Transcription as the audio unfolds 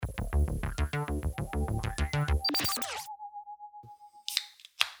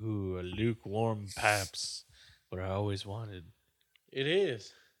Ooh, a lukewarm Paps. What I always wanted. It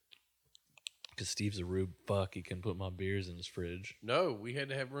is. Because Steve's a rude fuck. He can put my beers in his fridge. No, we had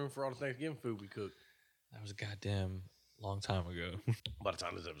to have room for all the Thanksgiving food we cooked. That was a goddamn long time ago. By the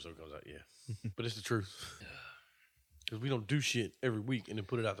time this episode comes out, yeah. But it's the truth. Because we don't do shit every week and then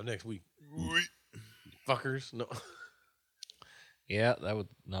put it out the next week. Fuckers. No. Yeah, that would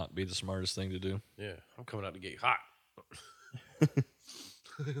not be the smartest thing to do. Yeah, I'm coming out the gate hot.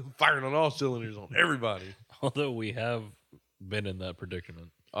 Firing on all cylinders on everybody. Although we have been in that predicament.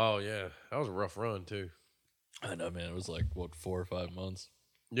 Oh, yeah. That was a rough run, too. I know, man. It was like, 4 or 5 months?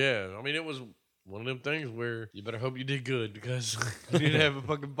 Yeah, I mean, it was one of them things where you better hope you did good because you didn't have a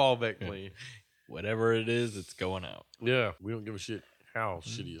fucking fallback plan. Whatever it is, it's going out. Yeah, we don't give a shit how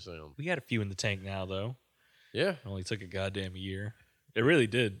shitty it sounds. We got a few in the tank now, though. Yeah. It only took a goddamn year. It really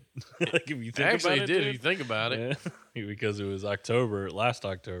did. Like, if you think Actually, about it did dude. if you think about it. Yeah. Because it was last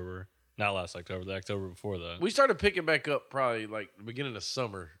October. Not last October, the October before that. We started picking back up probably like the beginning of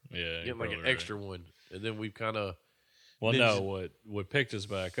summer. Yeah. Getting like an extra one. And then we've kind of... Well, no, what picked us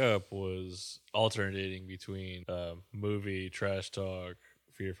back up was alternating between movie, trash talk,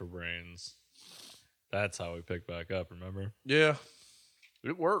 Fear for Brains. That's how we picked back up, remember? Yeah.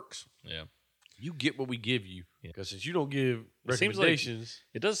 It works. Yeah. You get what we give you. Yeah. Because since you don't give It seems recommendations...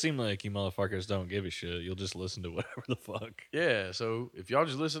 It does seem like you motherfuckers don't give a shit. You'll just listen to whatever the fuck. Yeah, so if y'all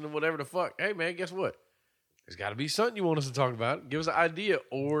just listen to whatever the fuck, hey, man, guess what? There's got to be something you want us to talk about. Give us an idea,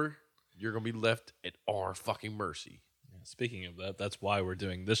 or you're going to be left at our fucking mercy. Speaking of that, that's why we're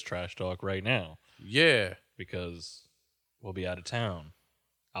doing this trash talk right now. Yeah. Because we'll be out of town.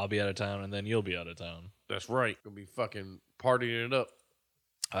 I'll be out of town, and then you'll be out of town. That's right. Going to be fucking partying it up.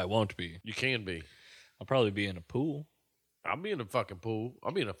 I won't be. You can be. I'll probably be in a pool. I'll be in the fucking pool.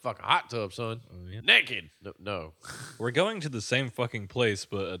 I'll be in a fucking hot tub, son. Yeah. Naked. No. We're going to the same fucking place,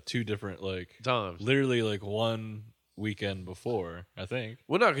 but at 2 different, times. Literally, one weekend before, I think.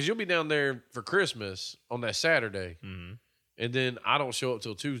 Well, no, because you'll be down there for Christmas on that Saturday. Mm-hmm. And then I don't show up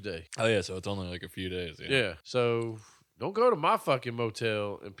till Tuesday. Oh, yeah, so it's only a few days. Yeah. So don't go to my fucking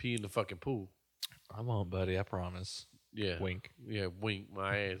motel and pee in the fucking pool. I won't, buddy. I promise. Yeah. Wink. Yeah, wink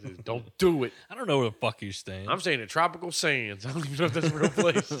my ass. Don't do it. I don't know where the fuck you're staying. I'm staying at Tropical Sands. I don't even know if that's a real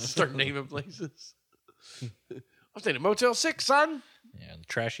place. Start naming places. I'm staying at Motel 6, son. Yeah, the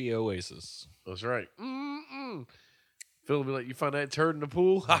trashy oasis. That's right. Phil will be like, you find that turd in the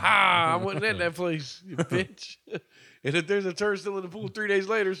pool? Ha ha! I wasn't at that place, you bitch. And if there's a turd still in the pool 3 days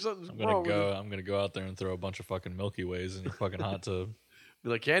later, something's wrong with it. I'm gonna go out there and throw a bunch of fucking Milky Ways in your fucking hot tub. Be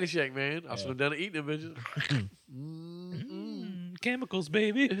like Caddyshack, man. I'll swim down and eat them bitches. Chemicals,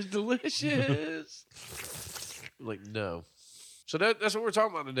 baby. It's delicious. Like, no. So that's what we're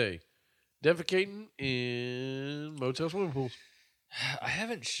talking about today. Defecating in motel swimming pools. I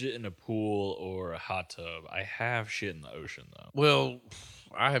haven't shit in a pool or a hot tub. I have shit in the ocean, though. Well,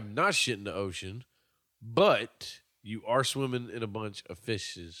 I have not shit in the ocean, but you are swimming in a bunch of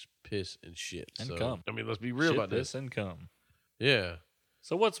fish's piss and shit. And so, cum. I mean, let's be real Shit, about piss, this. and cum. Yeah,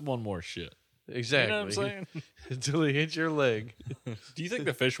 So what's one more shit? exactly. You know what I'm saying? Until he hits your leg. Do you think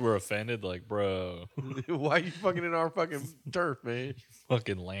the fish were offended? Like, bro, Why you fucking in our fucking turf, man?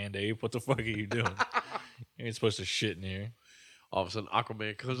 fucking land ape, what the fuck are you doing? You ain't supposed to shit in here. All of a sudden,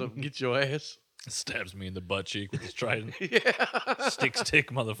 Aquaman comes up and gets your ass. Stabs me in the butt cheek with his trident. Yeah.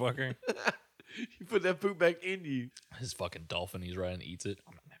 Stick, motherfucker. You put that poop back in you. His fucking dolphin he's riding eats it.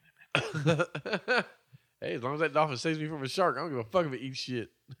 Hey, as long as that dolphin saves me from a shark, I don't give a fuck if it eats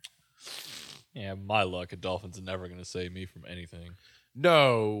shit. Yeah, my luck, a dolphin's never going to save me from anything.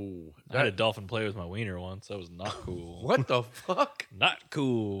 No. I had a dolphin play with my wiener once. That was not cool. What the fuck? Not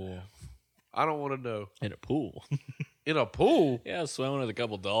cool. I don't want to know. In a pool. In a pool? Yeah, I was swimming with a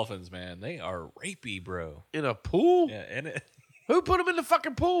couple dolphins, man. They are rapey, bro. In a pool? Yeah, and Who put them in the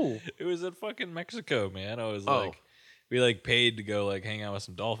fucking pool? it was in fucking Mexico, man. I was Oh. we paid to go hang out with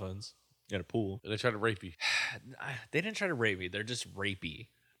some dolphins in a pool. And they tried to rape you. They didn't try to rape me. They're just rapey.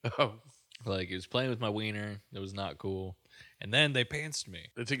 Oh. It was playing with my wiener. It was not cool. And then they pantsed me.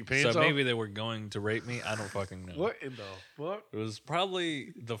 They took your pants So off? maybe they were going to rape me. I don't fucking know. What in the fuck? It was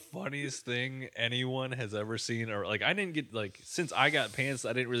probably the funniest thing anyone has ever seen. Or I didn't get since I got pants,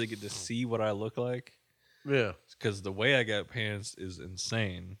 I didn't really get to see what I look like. Yeah. Because the way I got pants is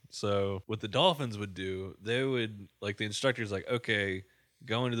insane. So what the dolphins would do, they would the instructor's okay,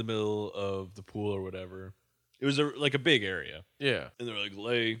 go into the middle of the pool or whatever. It was a big area. Yeah. And they're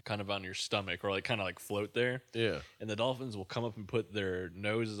lay kind of on your stomach or kind of float there. Yeah. And the dolphins will come up and put their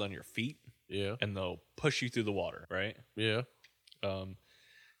noses on your feet. Yeah. And they'll push you through the water, right? Yeah.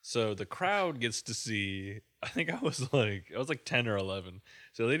 So the crowd gets to see I think I was like 10 or 11.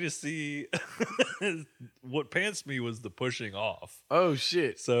 So they just see what pants me was the pushing off. Oh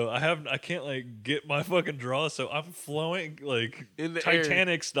shit. So I can't like get my fucking draw, so I'm flowing like In the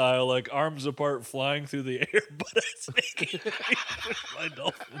Titanic style, like arms apart, flying through the air, but it's making me push my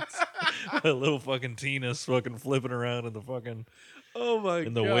dolphins. My little fucking Tina's fucking flipping around in the fucking Oh my god.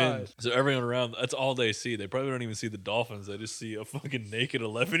 in the wind. So everyone around, that's all they see. They probably don't even see the dolphins. They just see a fucking naked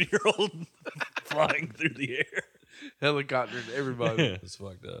 11-year-old flying through the air. Helicoptering everybody. It's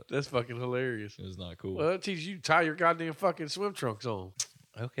fucked up. That's fucking hilarious. It was not cool. Well, that teaches you to tie your goddamn fucking swim trunks on.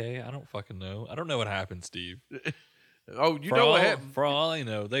 Okay, I don't fucking know. I don't know what happened, Steve. Oh, you know what happened? For all I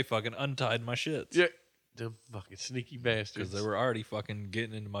know, they fucking untied my shits. Yeah. Them fucking sneaky bastards. Because they were already fucking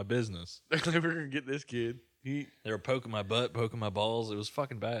getting into my business. They were going to get this kid. They were poking my butt, poking my balls. It was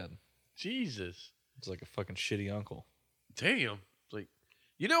fucking bad. Jesus. It's like a fucking shitty uncle. Damn. It's like,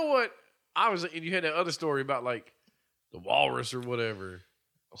 you know what? And you had that other story about like the walrus or whatever.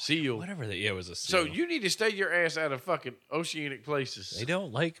 Seal. Whatever that, yeah, it was a seal. So you need to stay your ass out of fucking oceanic places. They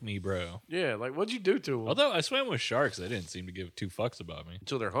don't like me, bro. Yeah, like what'd you do to them? Although I swam with sharks, they didn't seem to give two fucks about me.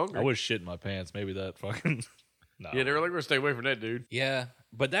 Until they're hungry. I was shitting my pants. Maybe that fucking... No. Yeah, they were like, we're going to stay away from that dude. Yeah,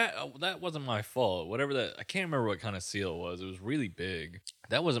 but that wasn't my fault. Whatever that... I can't remember what kind of seal it was. It was really big.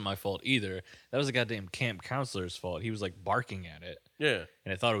 That wasn't my fault either. That was the goddamn camp counselor's fault. He was like barking at it. Yeah.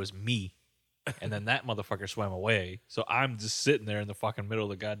 And I thought it was me. And then that motherfucker swam away. So I'm just sitting there in the fucking middle of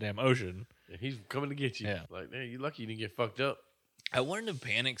the goddamn ocean. And he's coming to get you. Yeah. Like, man, you lucky you didn't get fucked up. I wouldn't have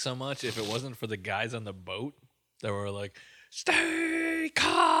panicked so much if it wasn't for the guys on the boat that were like, stay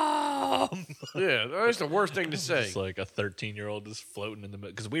calm. Yeah, that's the worst thing to say. It's like a 13-year-old just floating in the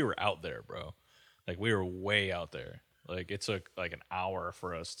middle. Because we were out there, bro. Like, we were way out there. Like, it took like an hour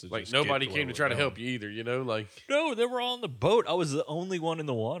for us to like just nobody get came to try to help you either, you know? Like, No, they were all on the boat. I was the only one in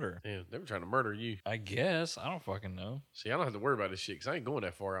the water. yeah, they were trying to murder you. I guess. I don't fucking know. See, I don't have to worry about this shit because I ain't going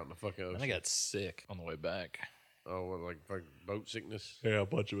that far out in the fucking ocean. And I got sick on the way back. Oh, what, like fucking boat sickness? Yeah, a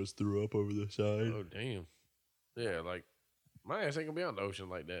bunch of us threw up over the side. Oh, damn. Yeah, like, my ass ain't going to be out in the ocean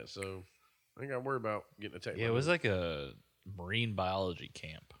like that, so I ain't got to worry about getting attacked. Yeah, it was like a marine biology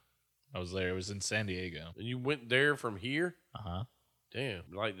camp. I was there. It was in San Diego. And you went there from here? Uh-huh. Damn.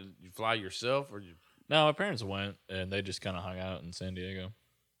 Like, did you fly yourself or No, my parents went, and they just kind of hung out in San Diego.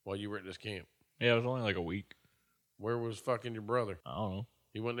 while you were at this camp? Yeah, it was only like a week. Where was fucking your brother? I don't know.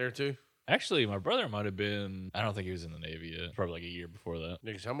 He went there too? Actually, my brother might have been... I don't think he was in the Navy yet. Probably like a year before that.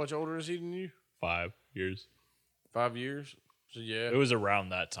 Niggas, how much older is he than you? 5 years. 5 years? So, yeah. It was around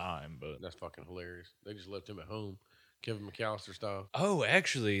that time, but... That's fucking hilarious. They just left him at home. Kevin McAllister style. Oh,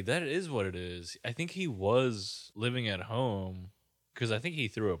 actually, that is what it is. I think he was living at home because I think he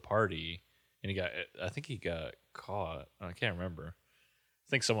threw a party and I think he got caught. I can't remember. I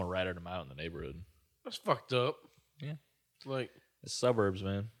think someone ratted him out in the neighborhood. That's fucked up. Yeah. It's like, It's suburbs,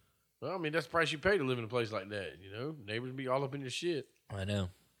 man. well, I mean, that's the price you pay to live in a place like that, you know? Neighbors be all up in your shit. I know.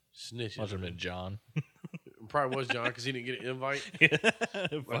 Snitches. Must have been John. Probably was John because he didn't get an invite.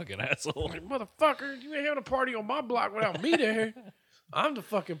 Fucking asshole. Like, motherfucker, you ain't having a party on my block without me there. I'm the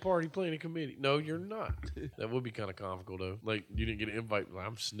fucking party planning committee. No, you're not. That would be kind of comical, though. Like, you didn't get an invite. Like,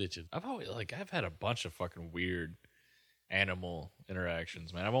 I'm snitching. I've had a bunch of fucking weird animal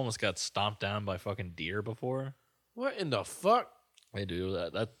interactions, man. I've almost got stomped down by fucking deer before. What in the fuck? They do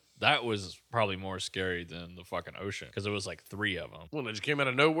that was probably more scary than the fucking ocean because it was like 3 of them. Well, they just came out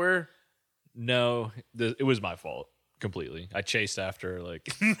of nowhere? No, it was my fault completely. I chased after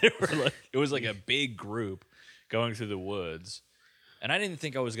it was like a big group going through the woods, and I didn't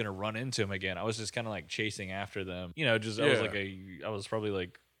think I was gonna run into them again. I was just kind of like chasing after them. You know, I was probably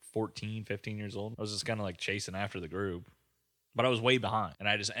like 14, 15 years old. I was just kind of like chasing after the group, but I was way behind, and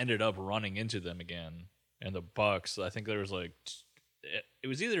I just ended up running into them again. And the bucks, I think there was like. It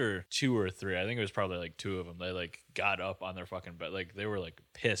was either 2 or 3. I think it was probably like 2 of them. They like got up on their fucking bed. Like they were like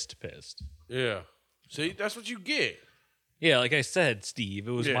pissed. Yeah. See, that's what you get. Yeah, like I said, Steve,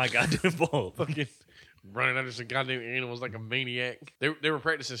 it was my goddamn fault. Fucking running after some goddamn animals like a maniac. They were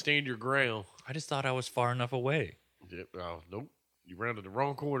practicing stand your ground. I just thought I was far enough away. Yep. Oh, nope. You rounded the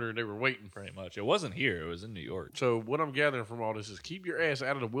wrong corner and they were waiting. Pretty much. It wasn't here. It was in New York. So what I'm gathering from all this is keep your ass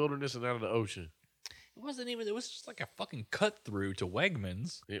out of the wilderness and out of the ocean. It wasn't even. It was just like a fucking cut through to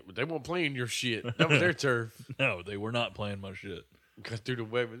Wegmans. Yeah, they weren't playing your shit. That was their turf. No, they were not playing my shit. Cut through the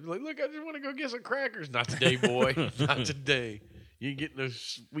Wegmans. Like, look, I just want to go get some crackers. Not today, boy. Not today. You ain't getting no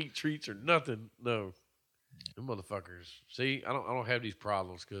sweet treats or nothing. No. Them motherfuckers. See, I don't have these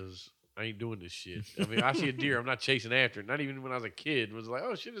problems because I ain't doing this shit. I mean, I see a deer, I'm not chasing after it. Not even when I was a kid. It was like,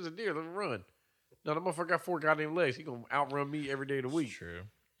 oh shit, there's a deer. Let me run. No, that motherfucker got 4 goddamn legs. He gonna outrun me every day of the week. True.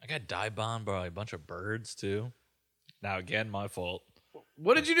 I got dive bombed by a bunch of birds too. Now again, my fault.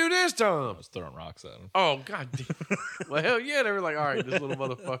 What did you do this I time? was throwing rocks at them. Oh, god damn. Well, hell yeah. They were like, all right, this little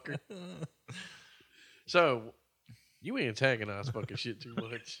motherfucker. So, you antagonize fucking shit too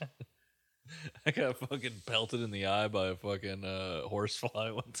much. I got fucking pelted in the eye by a fucking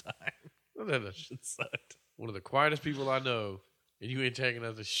horsefly one time. Shit sucked. One of the quietest people I know, and you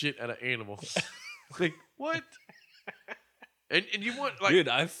antagonize the shit out of animals. Like, what? And you want, like... Dude,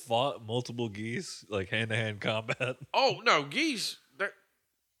 I fought multiple geese, like, hand-to-hand combat. Oh, no, geese,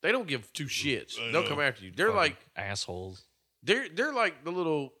 they don't give two shits. They'll come after you. They're Fucking like... assholes. They're like the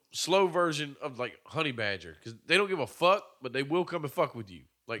little slow version of, like, honey badger. Because they don't give a fuck, but they will come and fuck with you.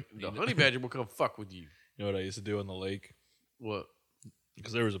 Like, the honey badger will come fuck with you. You know what I used to do in the lake? What?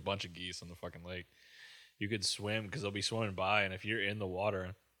 Because there was a bunch of geese in the fucking lake. You could swim, because they'll be swimming by, and if you're in the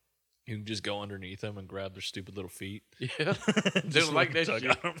water... You can just go underneath them and grab their stupid little feet. Yeah. They don't like that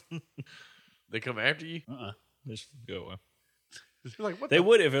shit. They come after you? Just go away. They're like, what They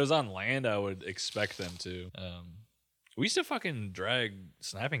would, if it was on land, I would expect them to. We used to fucking drag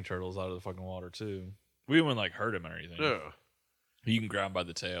snapping turtles out of the fucking water, too. We wouldn't, like, hurt them or anything. Yeah. You can grab them by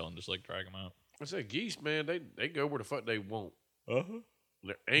the tail and just, like, drag them out. I said, geese, man, they go where the fuck they want. Uh-huh.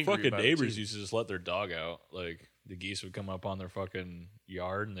 They're angry Fucking about neighbors it, used to just let their dog out. Like, the geese would come up on their fucking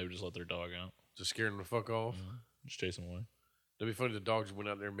yard, and they would just let their dog out. Just scaring them the fuck off. Just chase them away. That'd be funny if the dogs went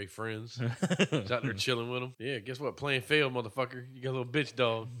out there and made friends. Just out there chilling with them. Yeah, guess what? Plan failed, motherfucker. You got a little bitch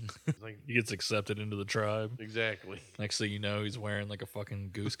dog. Like, He gets accepted into the tribe. exactly. Next thing you know, he's wearing, like, a fucking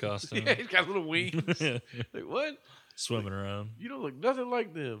goose costume. Yeah, he's got little wings. Like, what? Swimming around. You don't look nothing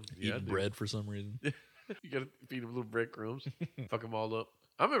like them. Yeah, I Eating do. bread for some reason. You gotta feed them little breadcrumbs. Fuck them all up.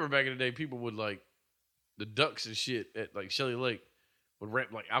 I remember back in the day, people would like the ducks and shit at like Shelley Lake would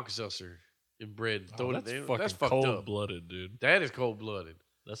wrap like Alka-Seltzer in bread. And throw it in that's there. fucking That's fucked up. cold-blooded, dude. That is cold blooded.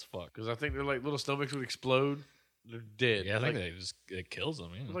 That's fucked. Because I think they're like little stomachs would explode. They're dead. Yeah, I like, think it kills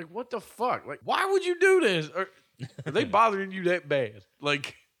them. Yeah. like, what the fuck? Like, why would you do this? Are they bothering you that bad?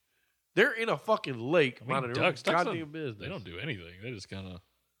 Like, they're in a fucking lake. I mean, minding their own ducks goddamn don't- business. They don't do anything. They just kind of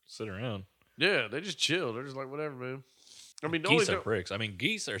sit around. Yeah, they just chill. They're just like, whatever, man. I mean, the Geese only are pricks. I mean,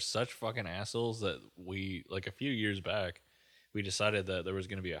 geese are such fucking assholes that we, like a few years back, we decided that there was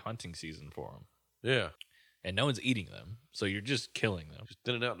going to be a hunting season for them. yeah, And no one's eating them. So you're just killing them. just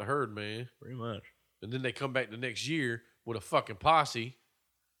thinning out the herd, man. Pretty much. And then they come back the next year with a fucking posse.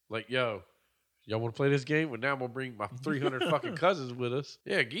 Like, yo, y'all want to play this game? Well, now I'm going to bring my 300 fucking cousins with us.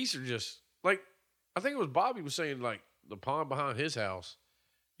 Yeah, geese are just, like, I think it was Bobby was saying, like, the pond behind his house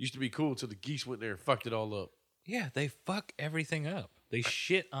used to be cool until the geese went there and fucked it all up. Yeah, they fuck everything up. They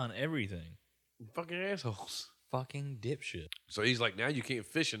shit on everything. Fucking assholes. Fucking dipshit. So he's like, now you can't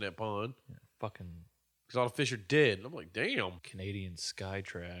fish in that pond Yeah, fucking because all the fish are dead. And I'm like, damn. Canadian sky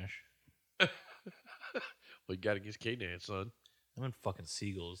trash. Well, you got against K-Dan, son. Them and fucking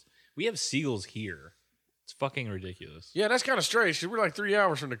seagulls. We have seagulls here. It's fucking ridiculous. Yeah, that's kind of strange because we're like 3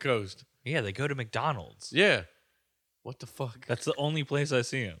 hours from the coast. Yeah, they go to McDonald's. Yeah. What the fuck? That's the only place I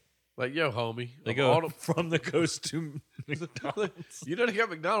see them. Like, yo, homie. They of go all the- from the coast to McDonald's. You know they got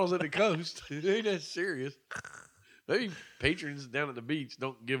McDonald's at the coast. It ain't that serious. Maybe patrons down at the beach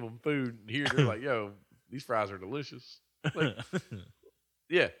don't give them food. Here they're like, yo, these fries are delicious. Like,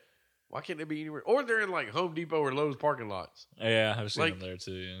 yeah. Why can't they be anywhere? Or they're in like Home Depot or Lowe's parking lots. Yeah, I've seen Like- them there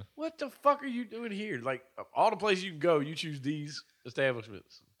too. Yeah, What the fuck are you doing here? Like, of all the places you can go, you choose these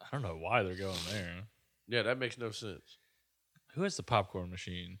establishments. I don't know why they're going there. Yeah, that makes no sense. Who has the popcorn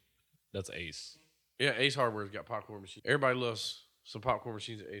machine? That's Ace. Yeah, Ace Hardware's got popcorn machines. Everybody loves some popcorn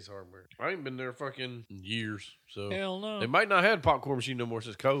machines at Ace Hardware. I ain't been there fucking years, so Hell no. they might not have popcorn machine no more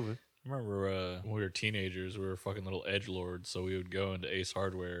since COVID. I remember when we were teenagers, we were fucking little edgelords, so we would go into Ace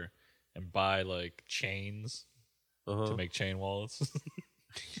Hardware and buy like chains to make chain wallets.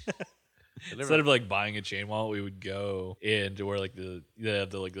 Instead of like buying a chain wallet, we would go in to where like they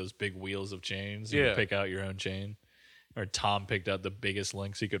have like those big wheels of chains. You would pick out your own chain. Or Tom picked out the biggest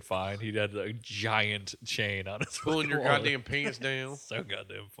links he could find. He had a giant chain on his pulling your wallet. goddamn pants down. So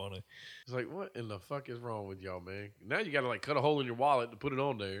goddamn funny. It's like, what in the fuck is wrong with y'all, man? Now you got to like cut a hole in your wallet to put it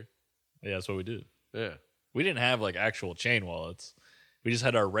on there. Yeah, that's what we did. Yeah. We didn't have like actual chain wallets. We just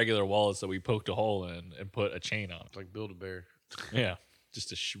had our regular wallets that we poked a hole in and put a chain on. It's like Build-A-Bear. Yeah,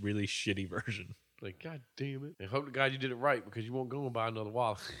 just a really shitty version. Like, god damn it. And hope to God you did it right because you won't go and buy another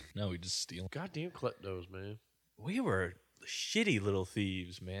wallet. No, we just steal. Goddamn kleptos, man. We were shitty little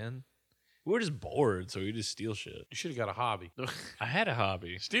thieves, man. We were just bored, so we just steal shit. You should have got a hobby. I had a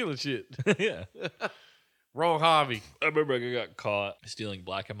hobby. Stealing shit. Yeah. Wrong hobby. I remember I got caught stealing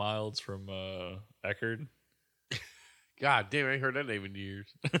Black and Milds from Eckerd. God damn, I ain't heard that name in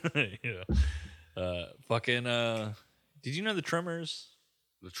years. Fucking. Did you know the Tremors?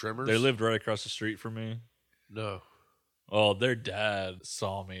 The Tremors? They lived right across the street from me. No. Oh, their dad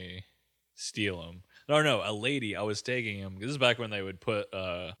saw me steal them. No, a lady. I was taking him. This is back when they would put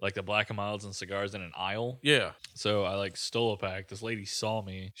like the Black and Milds and cigars in an aisle. Yeah. So I like stole a pack. This lady saw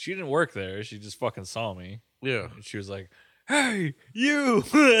me. She didn't work there. She just fucking saw me. Yeah. And she was like, "Hey, you!"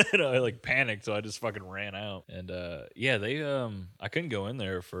 And I like panicked, so I just fucking ran out. And yeah, they I couldn't go in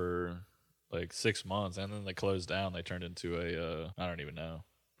there for like 6 months, and then they closed down. They turned into a I don't even know.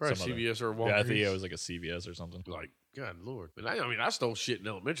 Probably Some other- CVS or Walgreens. Yeah, I think it was like a CVS or something. Like, God Lord. But I mean, I stole shit in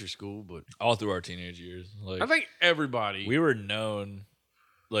elementary school, but All through our teenage years. Like I think everybody. we were known,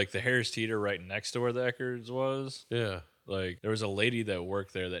 like the Harris Teeter right next to where the Eckards was. Yeah. Like there was a lady that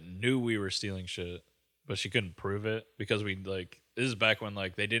worked there that knew we were stealing shit, but she couldn't prove it because we like this is back when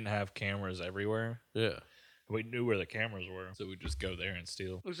like they didn't have cameras everywhere. Yeah. We knew where the cameras were, so we'd just go there and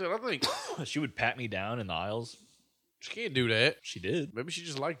steal. Like I said, I think She would pat me down in the aisles. she can't do that. She did. Maybe she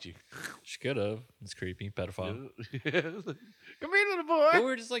just liked you. She could have. It's creepy, pedophile. Come here, little boy. But we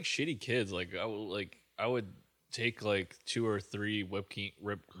were just like shitty kids. Like I would take like 2 or 3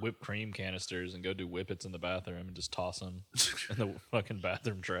 whipped cream canisters and go do whippets in the bathroom and just toss them in the fucking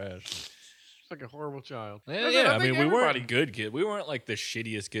bathroom trash. It's like a horrible child. Yeah, I mean, we everybody- weren't good kids. We weren't like the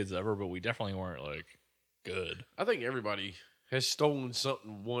shittiest kids ever, but we definitely weren't like good. I think everybody has stolen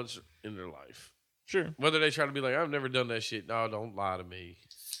something once in their life. Sure. Whether they try to be like, I've never done that shit. No, don't lie to me.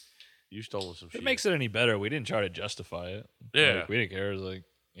 You stolen some If shit. it makes it any better, we didn't try to justify it. Yeah. Like, we didn't care. It was like,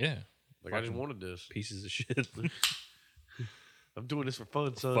 yeah, Like, I just fucking wanted this. pieces of shit. I'm doing this for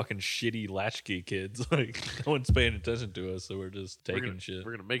fun, son. Fucking shitty latchkey kids. Like, no one's paying attention to us, so we're just We're taking gonna- shit.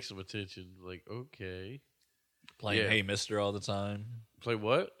 We're going to make some attention. Like, okay. Playing yeah. Hey Mister all the time. Play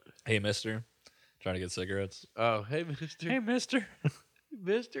what? Hey Mister. Trying to get cigarettes. Oh, hey, mister. Hey Mister.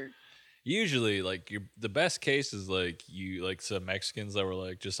 mister. Usually, like, the best case is, like, you, like, some Mexicans that were,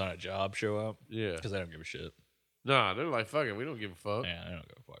 like, just on a job show up. Yeah. Because they don't give a shit. Nah, they're like, fuck it. We don't give a fuck. Yeah, I don't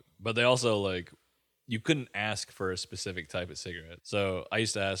give a fuck. But they also, like, you couldn't ask for a specific type of cigarette. So I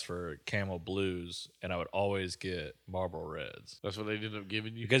used to ask for Camel Blues, and I would always get Marlboro Reds. That's what they ended up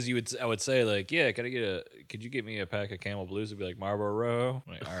giving you. Because I would say, like, yeah, could you get me a pack of Camel Blues? It'd be like, Marlboro Row?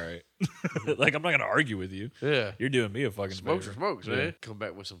 I'm like, all right. Like, I'm not going to argue with you. Yeah. You're doing me a fucking Smokes favor. are smokes, Yeah. man. Come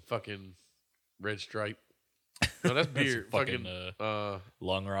back with some fucking Red Stripe. No, that's beer. fucking, fucking,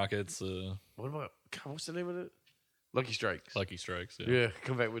 Lung Rockets, what am I? God, what's the name of it? Lucky Strikes. Lucky Strikes. Yeah. Yeah,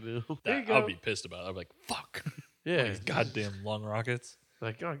 come back with them. There you go. I'll be pissed about it. I'll be like, fuck. yeah. These goddamn Lung Rockets.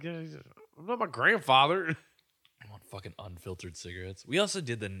 Like, oh, I'm not my grandfather. I want fucking unfiltered cigarettes. We also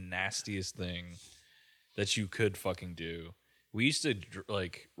did the nastiest thing that you could fucking do. We used to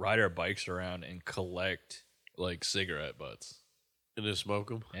like ride our bikes around and collect like cigarette butts. And then smoke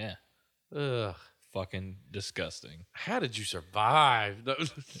them. Yeah. Ugh. Fucking disgusting. How did you survive?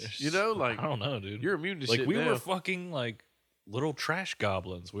 You know, like, I don't know, dude. you're immune to like shit we now. were fucking like little trash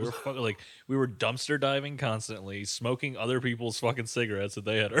goblins. We were fucking like we were dumpster diving constantly, smoking other people's fucking cigarettes that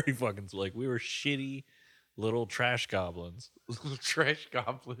they had already fucking like we were shitty little trash goblins. Little trash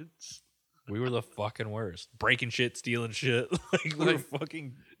goblins. We were the fucking worst. Breaking shit, stealing shit. Like we were Like-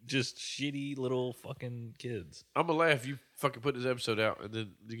 fucking just shitty little fucking kids. I'm gonna laugh if you fucking put this episode out and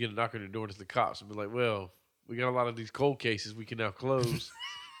then you get a knock on your door and it's the cops and be like, well, we got a lot of these cold cases we can now close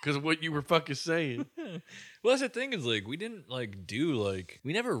because of what you were fucking saying. Well, that's the thing is like we didn't like do like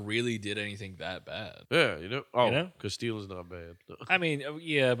we never really did anything that bad. Yeah, you know? Oh, You know? because stealing's not bad. No. I mean,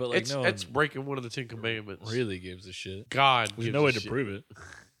 yeah, but like no it's one breaking one of the 10 commandments. really gives a shit. God There's gives no a way to shit. prove it.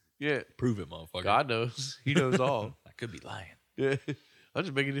 Yeah. Prove it, motherfucker. God knows. He knows all. I could be lying. Yeah. I'm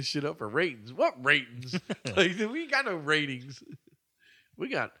just making this shit up for ratings. What ratings? Like, we ain't got no ratings. We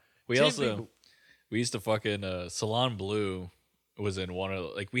got We 10 also people. we used to fucking Salon Blue was in one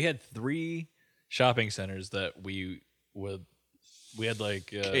of like we had 3 shopping centers that we had like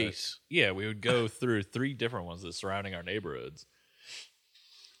Case. yeah, we would go through 3 different ones that surrounding our neighborhoods.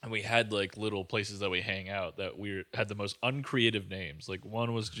 And we had like little places that we hang out that had the most uncreative names. Like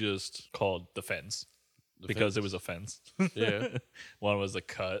one was just called The Fence because it was a fence. Yeah. One was The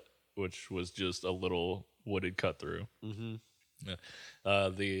Cut, which was just a little wooded cut through. Mm-hmm.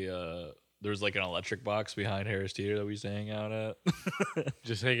 There was like an electric box behind Harris Teeter that we used to hang out at.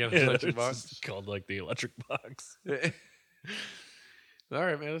 Just hang out in the electric it's box. just called like the electric box. All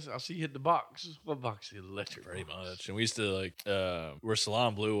right, man. I'll see you hit the box. What box? The electric Pretty box. much. And we used to like where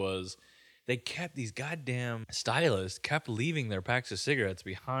Salon Blue was, they kept these goddamn stylists kept leaving their packs of cigarettes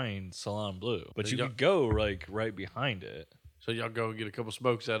behind Salon Blue. But They you got- could go like right behind it. So y'all go and get a couple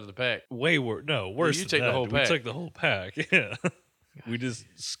smokes out of the pack. Way worse. No, worse. you than take the that. whole pack. We took the whole pack. Yeah. We just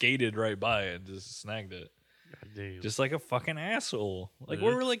skated right by it and just snagged it. God damn. Just like a fucking asshole. Like Yeah.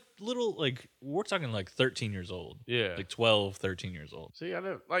 we were like little, like we're talking like 13 years old. Yeah. Like 12, 13 years old. See, I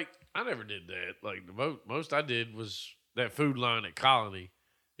never did that. Like the most I did was that food line at Colony.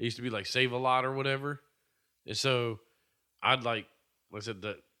 It used to be like Save a Lot or whatever. And so I'd like I said,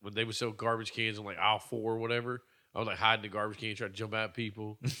 that when they would sell garbage cans on like aisle 4 or whatever, I would like hide in the garbage can, try to jump at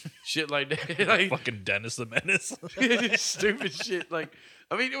people, shit like that. Like Fucking Dennis the Menace. stupid shit. Like,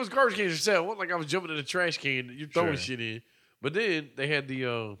 I mean, it was garbage cans to sell. It wasn't like I was jumping in a trash can. You're throwing Sure. shit in. But then they had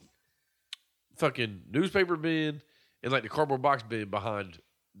the fucking newspaper bin and like the cardboard box bin behind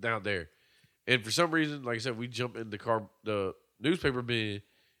down there. And for some reason, like I said, we jump in the newspaper bin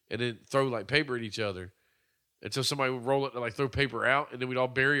and then throw like paper at each other until somebody would roll it and like throw paper out, and then we'd all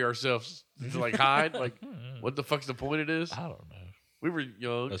bury ourselves to like hide. Like, what the fuck's the point of this? I don't know. We were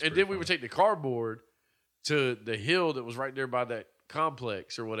young, That's and pretty then we would take the cardboard to the hill that was right there by that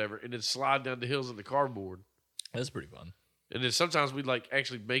complex or whatever, and then slide down the hills in the cardboard. That's pretty fun. And then sometimes we'd like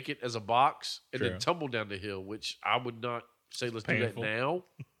actually make it as a box and Sure. then tumble down the hill, which I would not say let's Painful. do that now.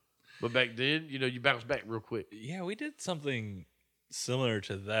 But back then, you bounce back real quick. Yeah, we did something similar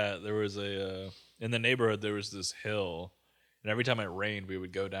to that. There was in the neighborhood, there was this hill, and every time it rained, we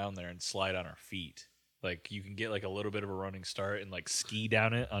would go down there and slide on our feet. Like you can get like a little bit of a running start and like ski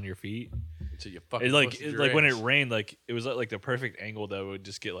down it on your feet. Until you fucking It, like busted it, your like when it ass. rained, like it was at like the perfect angle that would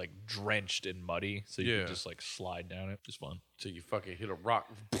just get like drenched and muddy, so you Yeah. could just like slide down it. Just fun. Until you fucking hit a rock.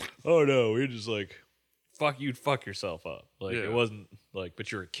 Oh no, we just like you'd fuck yourself up. Like Yeah. it wasn't like,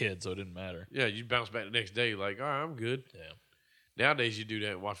 but you're a kid, so it didn't matter. Yeah, you bounce back the next day like, all right, I'm good. Yeah. Nowadays, you do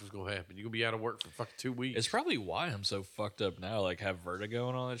that and watch what's going to happen. You're going to be out of work for fucking 2 weeks. It's probably why I'm so fucked up now, like have vertigo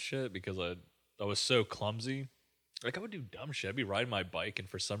and all that shit, because I was so clumsy. Like I would do dumb shit. I'd be riding my bike and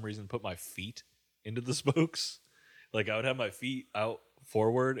for some reason put my feet into the spokes. Like I would have my feet out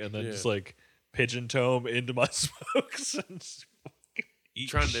forward and then Yeah. just like pigeon toe 'em into my spokes and just fucking eat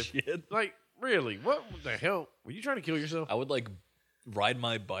Trying to- shit. Like, really? What the hell? Were you trying to kill yourself? I would like ride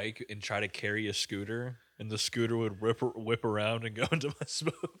my bike and try to carry a scooter, and the scooter would whip around and go into my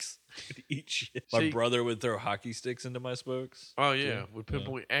spokes and eat shit. My See- brother would throw hockey sticks into my spokes. Oh, yeah. With Yeah.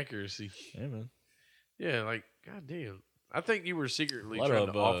 pinpoint accuracy. Yeah, man. Yeah, like, goddamn. I think you were secretly A lot trying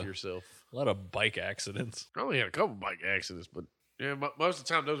of, to off yourself. A lot of bike accidents. I only had a couple bike accidents, but yeah, most of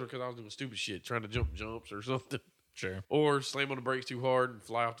the time those were because I was doing stupid shit, trying to jump jumps or something. Sure. Or slam on the brakes too hard and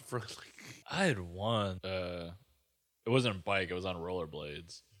fly off the front. I had one. It wasn't a bike. It was on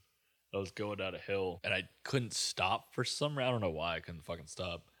rollerblades. I was going down a hill and I couldn't stop for some reason. I don't know why I couldn't fucking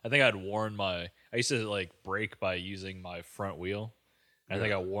stop. I think I'd worn I used to like brake by using my front wheel. And I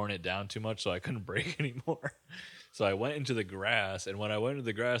think I worn it down too much, so I couldn't brake anymore. So I went into the grass, and when I went into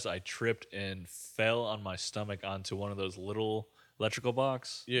the grass, I tripped and fell on my stomach onto one of those little electrical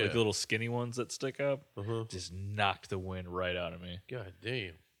box, Yeah. like the little skinny ones that stick up. Uh-huh. Just knocked the wind right out of me. God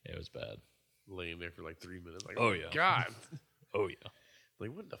damn. It was bad. Laying there for like 3 minutes. Like, Oh, my yeah. God. Oh yeah.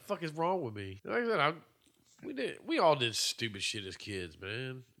 Like, what the fuck is wrong with me? Like I said, we all did stupid shit as kids,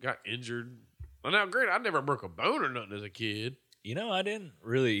 man. Got injured. Well, now, granted, I never broke a bone or nothing as a kid. You know, I didn't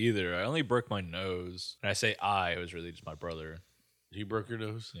really either. I only broke my nose. And I say it was really just my brother. You broke your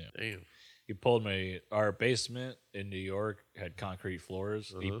nose? Yeah. Damn. He pulled me. Our basement in New York had concrete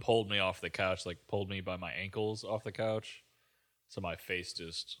floors. He Uh-huh. pulled me off the couch, like pulled me by my ankles off the couch. So my face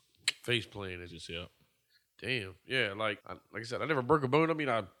just Face planted. yeah. Damn. Yeah, like I said, I never broke a bone. I mean,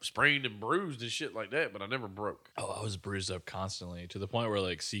 I sprained and bruised and shit like that, but I never broke. Oh, I was bruised up constantly to the point where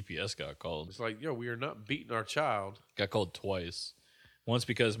like CPS got called. It's like, yo, we are not beating our child. Got called twice. Once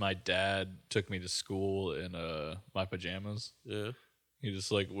because my dad took me to school in my pajamas. Yeah. He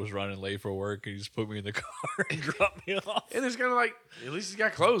just like was running late for work and he just put me in the car and dropped me off. And it's kind of like, at least he's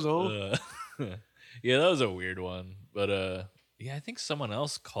got clothes on. Yeah, that was a weird one. But yeah, I think someone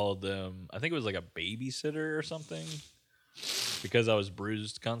else called them. I think it was like a babysitter or something. Because I was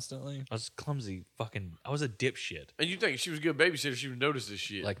bruised constantly. I was clumsy I was a dipshit. And you think if she was a good babysitter, she would notice this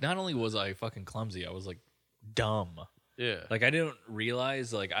shit. Like not only was I fucking clumsy, I was like dumb. yeah. Like I didn't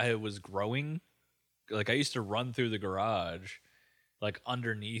realize like I was growing. Like I used to run through the garage like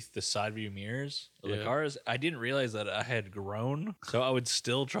underneath the side view mirrors of the Yeah. cars. I didn't realize that I had grown. So I would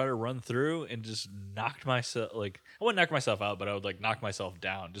still try to run through and just knock myself I wouldn't knock myself out, but I would like knock myself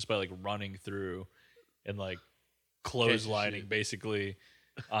down just by like running through and like clotheslining shit. basically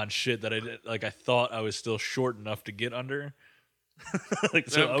on shit that I did. Like I thought I was still short enough to get under. Like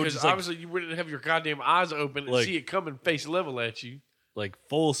so I was Because just like obviously you wouldn't have your goddamn eyes open and Like- see it coming face level at you.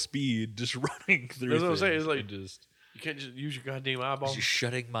 full speed just running through. That's what I'm saying, things it's like- and just You can't just use your goddamn eyeball. Just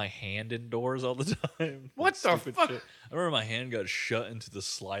shutting my hand indoors all the time. What the Stupid fuck? shit. I remember my hand got shut into the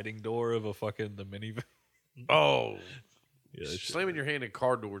sliding door of the minivan. Oh. Yeah, that shit Slamming your hand in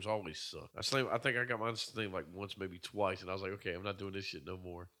car doors always suck. I think I got mine slammed like once, maybe twice, and I was like, okay, I'm not doing this shit no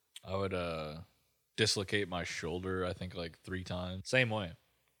more. I would dislocate my shoulder, I think, like 3 times. Same way.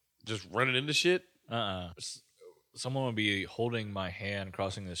 Just running into shit? Someone would be holding my hand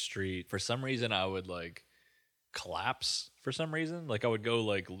crossing the street. For some reason, I would like collapse for some reason. Like I would go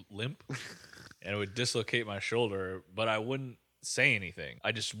like limp and it would dislocate my shoulder, but I wouldn't say anything.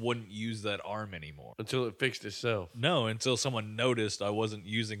 I just wouldn't use that arm anymore. Until it fixed itself. No, until someone noticed I wasn't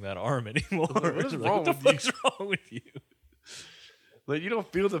using that arm anymore. What is Like, wrong what the with you? fuck's wrong with you? Like, you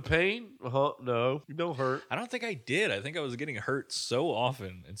don't feel the pain? No. You don't hurt. I don't think I did. I think I was getting hurt so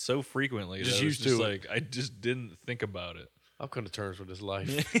often and so frequently. Just that I was used to it. like, I just didn't think about it. I've come to terms with this life.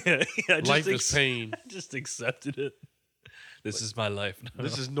 I Life is pain. I just accepted it. This is my life now.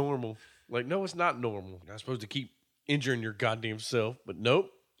 This is normal. Like, no, it's not normal. You're not supposed to keep injuring your goddamn self. But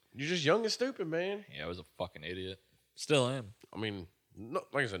nope. You're just young and stupid, man. Yeah, I was a fucking idiot. Still am. I mean, no,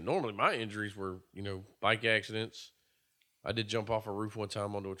 like I said, normally my injuries were, bike accidents. I did jump off a roof one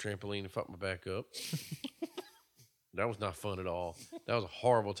time onto a trampoline and fuck my back up. That was not fun at all. That was a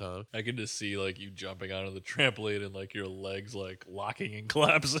horrible time. I could just see like you jumping onto the trampoline and like your legs like locking and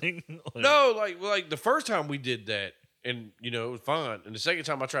collapsing. Like, No, like the first time we did that, and it was fine. And the second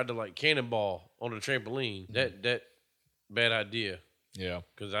time I tried to like cannonball on the trampoline, that bad idea. Yeah.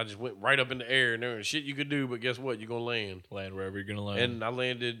 Because I just went right up in the air and there was shit you could do, but guess what? You're gonna land. Land wherever you're gonna land. And I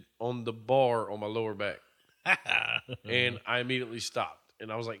landed on the bar on my lower back, and I immediately stopped.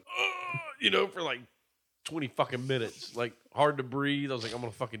 And I was like, for like 20 fucking minutes, like hard to breathe. I was like, I'm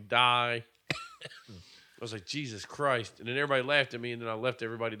gonna fucking die. I was like, Jesus Christ. And then everybody laughed at me, and then I left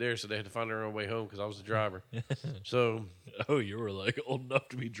everybody there, so they had to find their own way home because I was the driver. So, oh, you were like old enough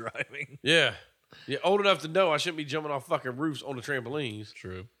to be driving. yeah, old enough to know I shouldn't be jumping off fucking roofs on the trampolines.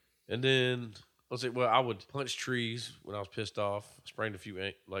 True. And then I would punch trees when I was pissed off. Sprained a few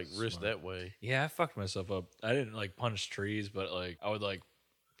wrists that way. Yeah, I fucked myself up. I didn't like punch trees, but like I would like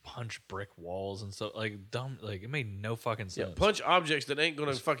punch brick walls and stuff. Like dumb. Like it made no fucking sense. Yeah, punch objects that ain't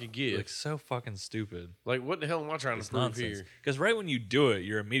gonna fucking give. Like so fucking stupid. Like what the hell am I trying to prove here? Because right when you do it,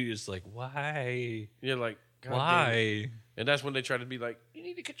 you're immediately just like, why? Yeah, like God why? damn. And that's when they try to be like, you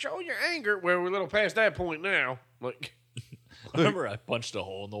need to control your anger. Well, we're a little past that point now. Like, I remember I punched a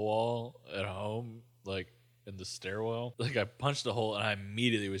hole in the wall at home, like in the stairwell. Like I punched a hole and I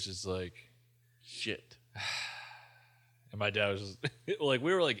immediately was just like, shit. And my dad was just like,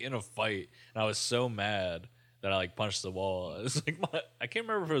 we were like in a fight, and I was so mad that I like punched the wall. It's like I can't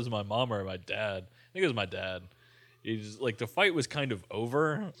remember if it was my mom or my dad. I think it was my dad. He's like the fight was kind of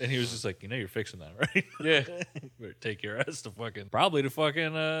over, and he was just like, you're fixing that, right? Yeah. Better take your ass to fucking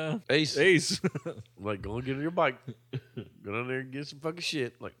Ace. Like, go and get on your bike. Go down there and get some fucking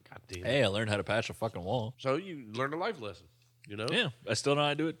shit. Like, God damn it. Hey, I learned how to patch a fucking wall. So you learned a life lesson, Yeah, I still know how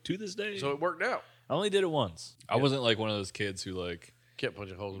to do it to this day. So it worked out. I only did it once. I wasn't like one of those kids who like kept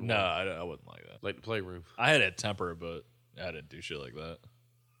punching holes in the no, wall. I wasn't like that. Like the playroom. I had a temper, but I didn't do shit like that.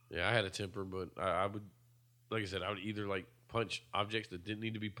 Yeah, I had a temper, but I would, like I said, I would either like punch objects that didn't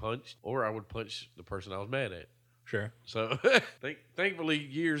need to be punched, or I would punch the person I was mad at. Sure. So thankfully,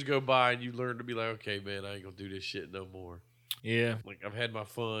 years go by and you learn to be like, okay, man, I ain't gonna do this shit no more. Yeah. Like I've had my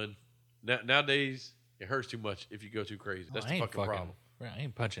fun. Nowadays, it hurts too much if you go too crazy. That's the fucking problem. I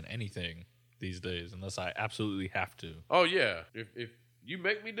ain't punching anything these days unless I absolutely have to. Oh yeah, if you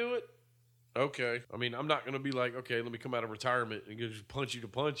make me do it, okay. I mean, I'm not gonna be like, okay, let me come out of retirement and just punch you to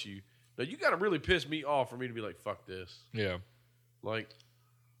punch you. No, you gotta really piss me off for me to be like, fuck this. Yeah. Like,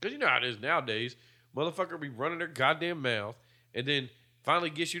 because you know how it is nowadays. Motherfucker be running their goddamn mouth and then finally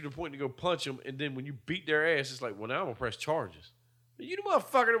gets you to the point to go punch them, and then when you beat their ass, it's like, well, now I'm gonna press charges. You the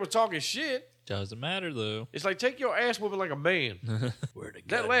motherfucker that was talking shit. Doesn't matter though. It's like, take your ass whooping like a man.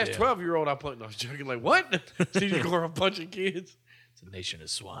 That last goddamn- 12-year-old I punched, I was joking, like, what? See you go around punching kids? It's a nation of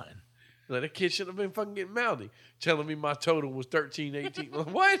swine. Like, that kid should have been fucking getting mouthy. Telling me my total was 13, 18.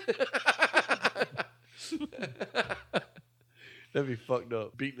 Like, what? That'd be fucked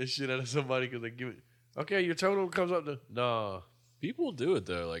up. Beating the shit out of somebody because they give it. Okay, your total comes up to, nah. People do it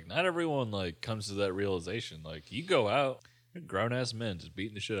though. Like not everyone like comes to that realization. Like you go out, you're grown ass men just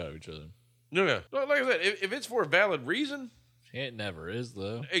beating the shit out of each other. No. Like I said, if it's for a valid reason. It never is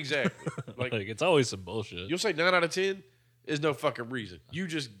though. Exactly. Like it's always some bullshit. You'll say 9 out of 10 is no fucking reason. You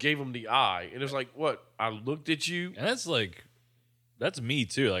just gave them the eye. And it's like, what? I looked at you. And that's me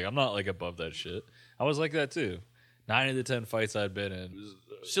too. Like I'm not like above that shit. I was like that too. 9 of the 10 fights I'd been in,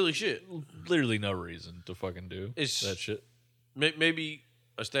 silly shit. Literally no reason to fucking do It's- that shit. Maybe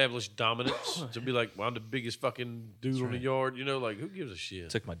establish dominance to be like, well, I'm the biggest fucking dude on the right. yard. You know, like who gives a shit?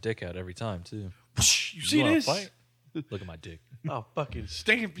 Took my dick out every time too. You see wanna this? fight? Look at my dick. I'll fucking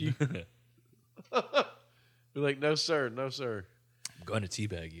stamp you. Be like, no sir, no sir. I'm going to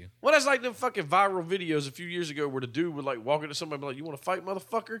teabag you. Well, that's like them fucking viral videos a few years ago where the dude would like walk into somebody and be like, you want to fight,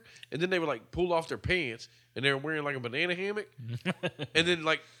 motherfucker? And then they would like pull off their pants and they were wearing like a banana hammock. And then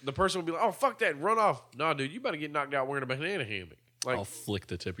like the person would be like, oh, fuck that, and run off. Nah, dude, you better get knocked out wearing a banana hammock. Like, I'll flick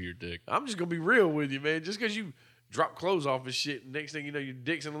the tip of your dick. I'm just going to be real with you, man. Just because you drop clothes off and shit, and next thing you know, your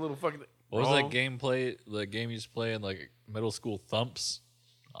dick's in a little fucking... What was Wrong. that game play? The game you used to play in like middle school, Thumps?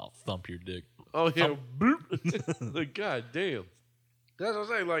 I'll thump your dick. Oh, yeah. Bloop. Like, God damn. That's what I'm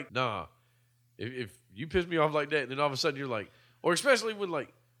saying. Like, nah. If you piss me off like that, and then all of a sudden you're like... Or especially when,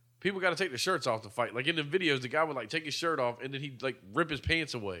 like, people got to take their shirts off to fight. Like, in the videos, the guy would, like, take his shirt off, and then he'd, like, rip his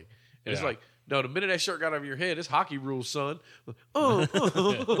pants away. And it's Yeah. like, no, the minute that shirt got over your head, it's hockey rules, son. You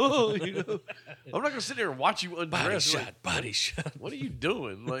know? I'm not going to sit there and watch you undress. Body shot. What are you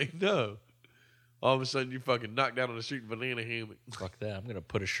doing? Like, no. All of a sudden, you fucking knocked out on the street in a banana hammock. Fuck that. I'm going to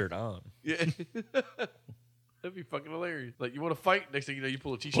put a shirt on. Yeah. That'd be fucking hilarious. Like, you want to fight? Next thing you know, you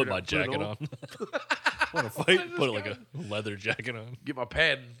pull a t-shirt Put my out, jacket on. Want to fight? Put like a leather jacket on. Get my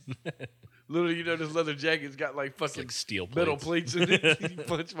padding. Literally, you know, this leather jacket's got like It's fucking like steel plates. metal plates in it. You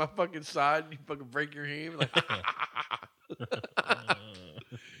punch my fucking side and you fucking break your hand. Like,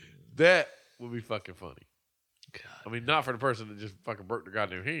 that would be fucking funny. God. I mean, not for the person that just fucking broke their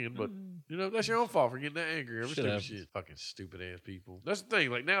goddamn hand, but you know, that's your own fault for getting that angry. Every Shit stupid happens. shit. Fucking stupid ass people. That's the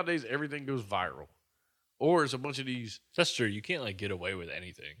thing. Like nowadays, everything goes viral, or it's a bunch of these. That's true. You can't like get away with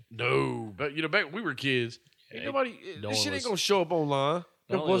anything. No, but you know, back when we were kids, ain't Yeah, nobody. no This one shit ain't was- gonna show up online.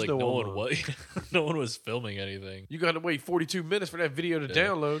 There Not only, was like, no no one online. no one was filming anything. You got to wait 42 minutes for that video to Yeah.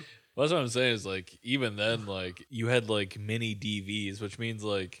 download. Well, that's what I'm saying is like even then like you had like mini DVs, which means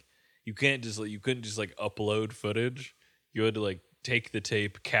like you couldn't just like upload footage. You had to like take the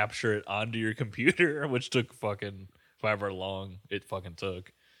tape, capture it onto your computer, which took fucking however long it fucking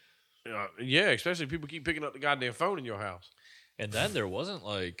took. Yeah, especially people keep picking up the goddamn phone in your house. And then there wasn't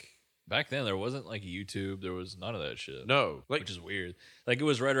like back then there wasn't like YouTube. There was none of that shit. No, like Which is weird. Like it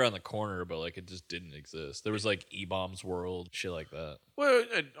was right around the corner, but like it just didn't exist. There was like E-Bombs World, shit like that. well,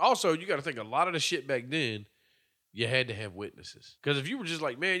 and also you got to think a lot of the shit back then. You had to have witnesses because if you were just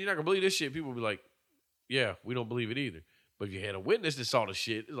like, man, you're not gonna believe this shit, people would be like, yeah, we don't believe it either. But if you had a witness that saw the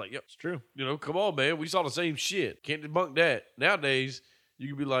shit, it's like, yep, It's true. you know, come on, man, we saw the same shit. Can't debunk that. Nowadays, you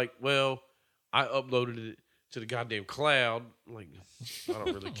can be like, well, I uploaded it to the goddamn cloud. Like, I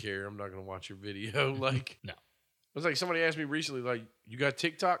don't really care. I'm not gonna watch your video. Like, No. It's like somebody asked me recently, like, you got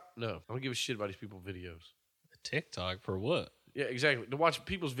TikTok? No, I don't give a shit about these people's videos. TikTok for what? Yeah, exactly. To watch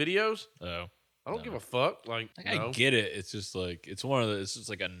people's videos, Oh. I don't No. give a fuck. Like, Like, no. I get it. It's just like it's one of the. It's just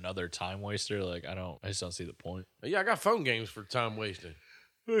like another time waster. Like I just don't see the point. Yeah, I got phone games for time wasting.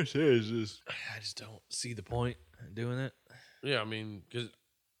 I just don't see the point in doing it. Yeah, I mean, because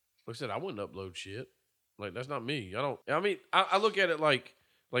like I said, I wouldn't upload shit. Like that's not me. I don't. I mean, I look at it like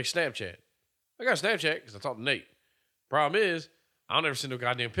Snapchat. I got Snapchat because I talked to Nate. Problem is, I don't ever send no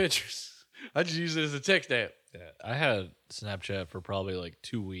goddamn pictures. I just use it as a text app. Yeah, I had Snapchat for probably like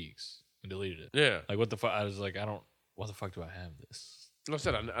 2 weeks and deleted it. Yeah, Like what the fuck? I was like, what the fuck do I have this? like I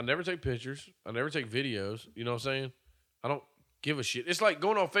said, I never take pictures. I never take videos. You know what I'm saying? I don't give a shit. It's like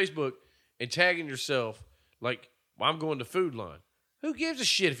going on Facebook and tagging yourself like, well, I'm going to Food Line. Who gives a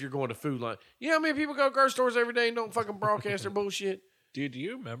shit if you're going to Food Line? You know how many people go to grocery stores every day and don't fucking broadcast their bullshit? Dude, do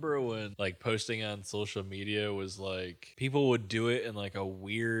you remember when like posting on social media was like people would do it in like a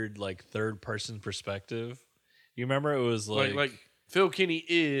weird like third person perspective? You remember it was Like Phil Kinney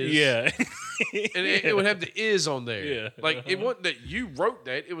is. yeah. And it would have the is on there. Yeah. Like it wasn't that you wrote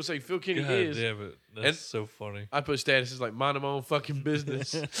that. It would say Phil Kinney God is. damn it. That's And- so funny. I put statuses like minding my own fucking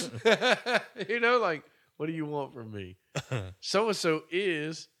business. You know, like, what do you want from me? So and so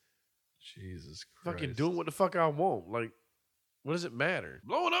is Jesus Christ. fucking doing what the fuck I want. Like, what does it matter?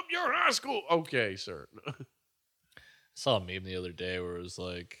 Blowing up your high school. Okay, sir. I saw a meme the other day where it was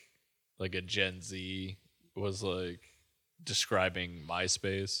like a Gen Z was like describing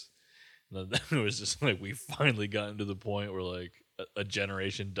MySpace. And then it was just like we finally gotten to the point where like a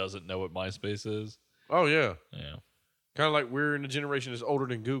generation doesn't know what MySpace is. Oh, yeah. Yeah. Kind of like we're in a generation that's older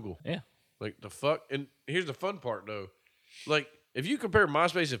than Google. Yeah. Like, the fuck? And here's the fun part, though. Like, if you compare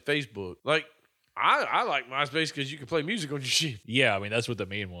MySpace and Facebook, like, I like MySpace because you can play music on your shit. Yeah, I mean that's what the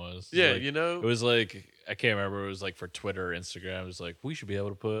meme was. Yeah, Like, you know? it was like I can't remember. It was like for Twitter, or Instagram. It was like we should be able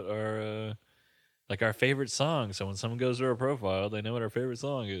to put our like our favorite song. So when someone goes to our profile, they know what our favorite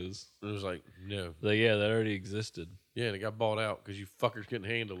song is. It was like, no. Like, yeah, that already existed. Yeah, and it got bought out because you fuckers couldn't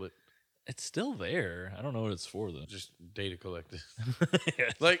handle it. It's still there. I don't know what it's for though. Just data collecting.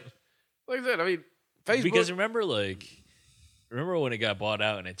 like I said, I mean, Facebook. Because remember when it got bought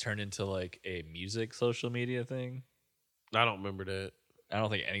out and it turned into like a music social media thing? I don't remember that. I don't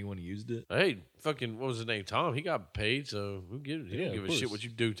think anyone used it. Hey, fucking, what was his name? Tom. He got paid, so he Yeah, don't of give a shit course. what you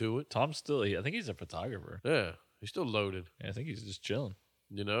do to it. Tom's still, I think he's a photographer. Yeah, he's still loaded. Yeah, I think he's just chilling.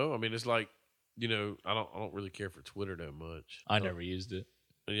 You know, I mean, it's like, you know, I don't really care for Twitter that much. I never used it.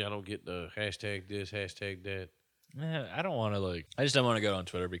 Yeah, I don't get the hashtag this, hashtag that. I don't want to I just don't want to go on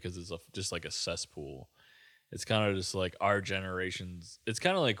Twitter because it's just like a cesspool. It's kind of just like our generation's. It's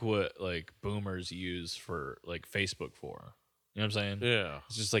kind of like what like boomers use for like Facebook for. You know what I'm saying? Yeah,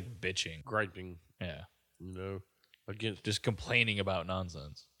 It's just like bitching. griping. Yeah. You know, against. Just complaining about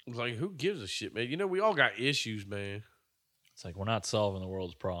nonsense. It's like, who gives a shit, man? You know, we all got issues, man. It's like we're not solving the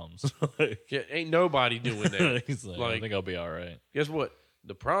world's problems. Like, Yeah, ain't nobody doing that. he's like, I Like- think I'll be all right. Guess what?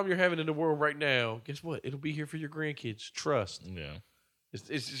 The problem you're having in the world right now, guess what? It'll be here for your grandkids. Trust. Yeah.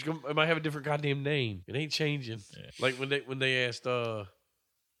 It's just gonna, it might have a different goddamn name. It ain't changing. Yeah. Like when they asked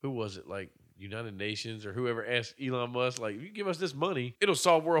who was it? Like United Nations or whoever asked Elon Musk, like, if you give us this money, it'll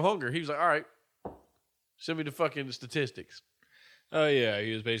solve world hunger. He was like, all right, send me the fucking statistics. Oh yeah,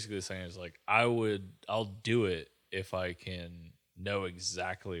 he was basically saying it's like I'll do it if I can know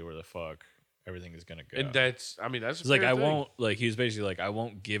exactly where the fuck everything is gonna go. And that's a it's like fair I thing. won't like he was basically like I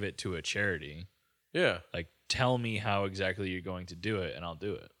won't give it to a charity. Yeah, Like tell me how exactly you're going to do it and I'll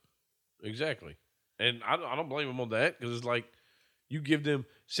do it. exactly. And I don't blame him on that because it's like you give them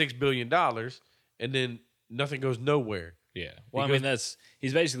 $6 billion and then nothing goes nowhere. Yeah. Well, Because- I mean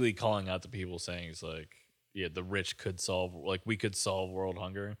he's basically calling out the people saying it's like yeah, the rich could solve like we could solve world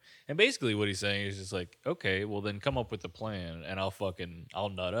hunger. And basically what he's saying is just like, okay, well then come up with a plan and I'll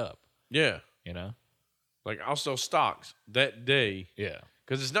nut up, Yeah, you know? like I'll sell stocks that day. Yeah.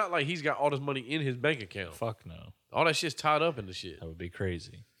 Because it's not like he's got all this money in his bank account. Fuck no. All that shit's tied up in the shit. That would be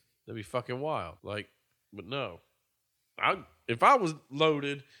crazy. That'd be fucking wild. Like, but no. If I was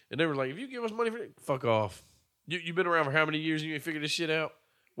loaded and they were like, if you give us money for it, fuck off. You been around for how many years and you ain't figured this shit out?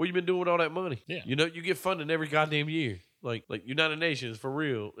 What you been doing with all that money? Yeah. You know, you get funding every goddamn year. Like United Nations, for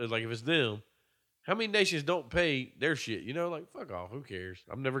real. It's like if it's them, how many nations don't pay their shit? You know, like, fuck off. Who cares?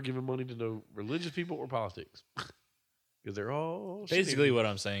 I'm never giving money to no religious people or politics. Because they're all Basically, shitty. what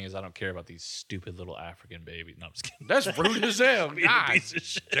I'm saying is I don't care about these stupid little African babies. No, I'm just kidding. That's rude as hell. Be a God piece of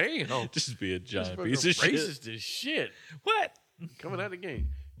shit. damn. Just be a That's giant fucking piece of shit. racist as shit. What? Coming out of the game.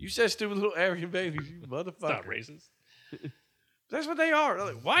 You said stupid little African babies, you It's not motherfucker. racist. That's what they are.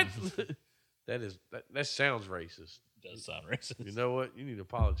 I'm like, what? that sounds racist. It does sound racist. You know what? You need to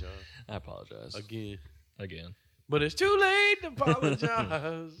apologize I apologize again. again. But it's too late to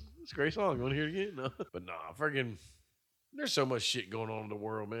apologize. It's a great song. You want to hear it again? No. But nah, freaking, there's so much shit going on in the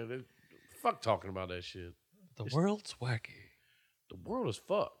world, man. Fuck talking about that shit. The world's wacky. The world is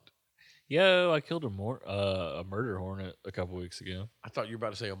fucked. Yo, I killed a murder hornet a couple weeks ago. I thought you were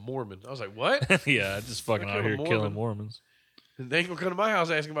about to say a Mormon. I was like, what? Yeah, I just fucking I out killed a here Mormon. killing Mormons. They ain't gonna come to my house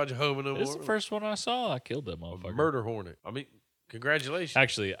asking about Jehovah no more. It's the first one I saw. I killed that A motherfucker. murder hornet. I mean, congratulations.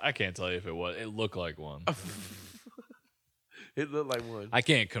 Actually, I can't tell you if it was. It looked like one. It looked like one. I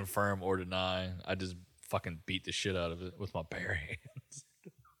can't confirm or deny. I just fucking beat the shit out of it with my bare hands.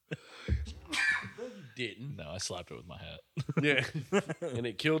 Didn't. No, I slapped it with my hat. Yeah. And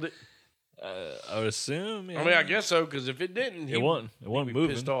it killed it. I would assume. Yeah. I mean, I guess so, because if it didn't, it wasn't. It he'd wasn't be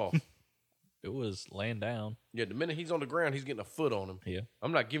moving. pissed off. It was laying down. Yeah, the minute he's on the ground, he's getting a foot on him. Yeah,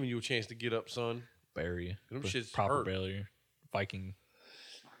 I'm not giving you a chance to get up, son. bury you. Them With shits proper hurt. burial. Viking.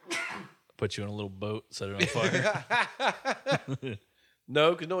 Put you in a little boat, set it on fire.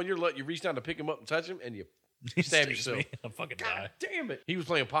 No, because knowing your luck, you reach down to pick him up and touch him, and you He stab stabs yourself. me. I fucking die. God damn it. He was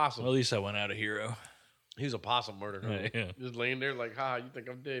playing possum. Well, at least I went out a hero. He was a possum murderer. Yeah, yeah. Just laying there like, ha, you think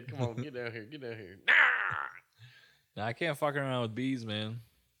I'm dead? Come on, get down here. Get down here. Nah! Now, I can't fuck around with bees, man.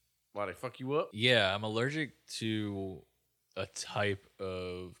 Why, they fuck you up? Yeah, I'm allergic to a type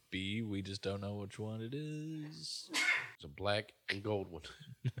of bee. We just don't know which one it is. It's a black and gold one.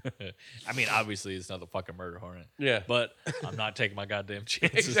 I mean, obviously, it's not the fucking murder hornet, Yeah. but I'm not taking my goddamn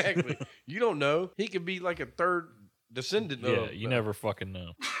chances. Exactly. You don't know. He could be like a third descendant Yeah, of. you never fucking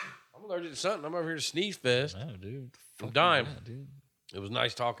know. I'm allergic to something. I'm over here to sneeze fest. No, dude. I'm Fuck dying. yeah, dude. It was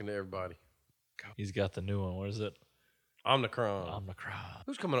nice talking to everybody. He's got the new one. What is it? Omicron. Omicron.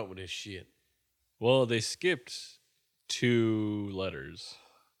 Who's coming up with this shit? Well, they skipped 2 letters.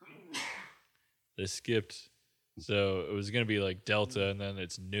 They skipped. So it was going to be like Delta and then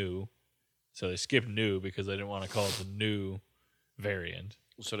it's new. So they skipped new because they didn't want to call it the new variant.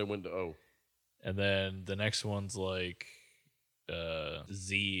 So they went to O. And then the next one's like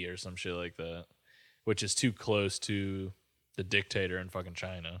Z or some shit like that, which is too close to the dictator in fucking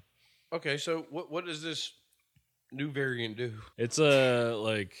China. Okay, so what does this new variant do? It's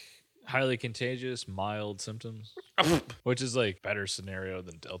like highly contagious, mild symptoms, which is like better scenario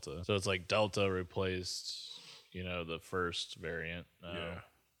than Delta. So it's like Delta replaced, the first variant. Yeah.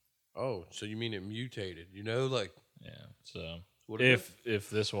 Oh, so you mean it mutated? Like yeah. So what if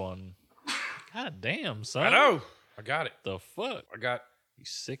this one, god damn, son, I know, I got it. The fuck, I got you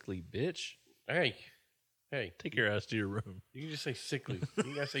sickly bitch. Hey, take your ass to your room. You can just say sickly.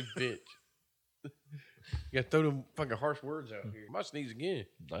 You gotta say bitch. You gotta throw them fucking harsh words out here. I might sneeze again.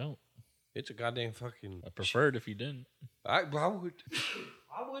 Don't. It's a goddamn fucking. I preferred if you didn't. I would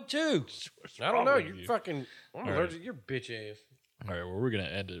too. I don't know. You're fucking. I'm allergic to your bitch ass. All right, well, we're gonna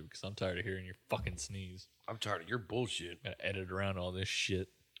end it because I'm tired of hearing your fucking sneeze. I'm tired of your bullshit. Gotta edit around all this shit.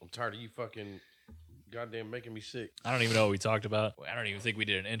 I'm tired of you fucking goddamn making me sick. I don't even know what we talked about. I don't even think we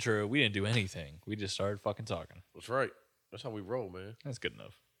did an intro. We didn't do anything. We just started fucking talking. That's right. That's how we roll, man. That's good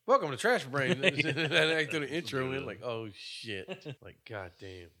enough. Welcome to Trash Brain. And I threw the intro in like, oh shit. Like,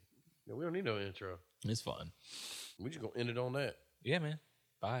 goddamn. No, we don't need no intro. It's fun. We just gonna end it on that. Yeah, man.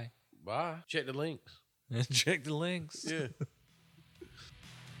 Bye. Bye. Check the links. Check the links. Yeah.